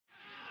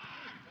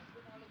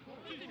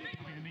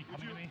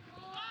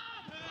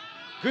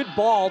Good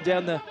ball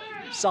down the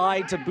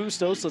side to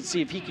Bustos. Let's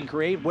see if he can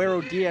create.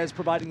 Wero Diaz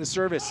providing the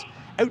service.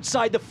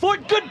 Outside the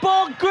foot, good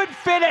ball, good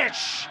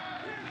finish.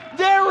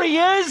 There he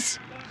is.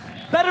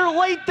 Better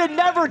late than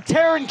never,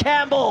 Terran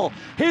Campbell.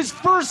 His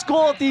first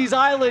goal at these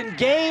Island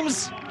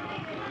games.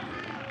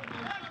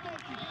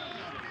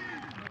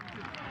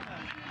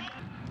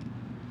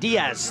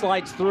 Diaz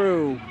slides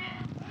through.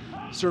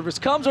 Service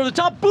comes over the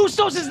top.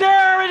 Bustos is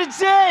there, and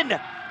it's in.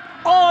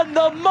 On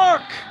the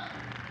mark.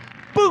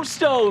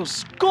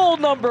 Bustos, goal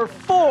number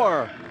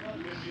 4.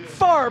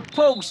 Far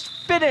post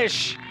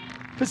finish.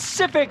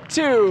 Pacific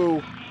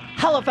 2,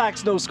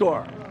 Halifax no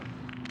score.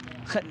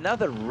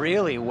 Another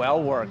really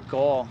well-worked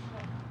goal.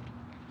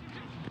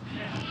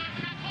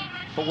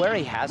 But where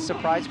he has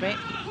surprised me.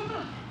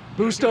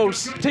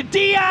 Bustos to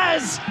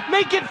Diaz,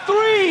 make it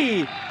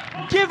 3.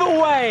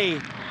 Giveaway.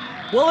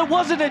 Well, it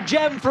wasn't a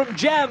gem from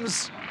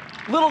Gems.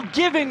 Little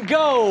give and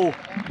go.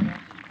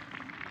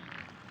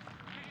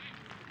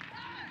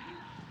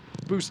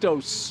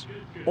 Bustos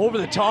over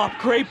the top,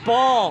 great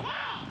ball.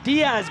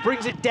 Diaz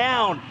brings it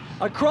down,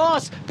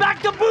 across,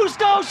 back to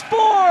Bustos,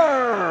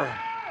 4!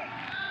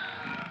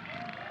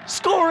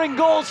 Scoring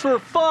goals for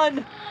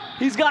fun.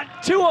 He's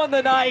got 2 on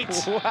the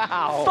night.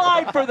 Wow.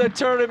 5 for the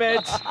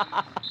tournament.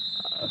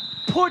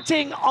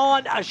 Putting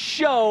on a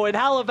show, and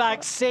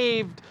Halifax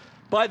saved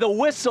by the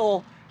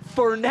whistle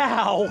for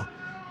now.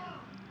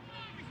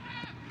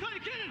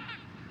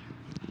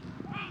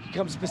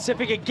 Comes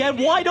Pacific again,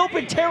 wide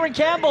open, Terran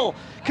Campbell.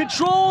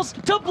 Controls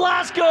to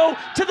Blasco,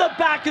 to the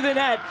back of the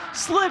net.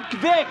 Slick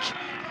Vic,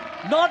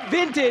 not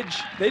vintage.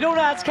 They don't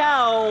ask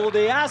how,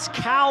 they ask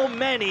how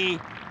many.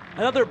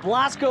 Another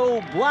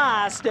Blasco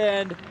blast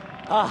and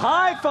a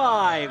high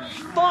five.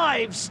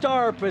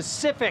 5-star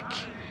Pacific.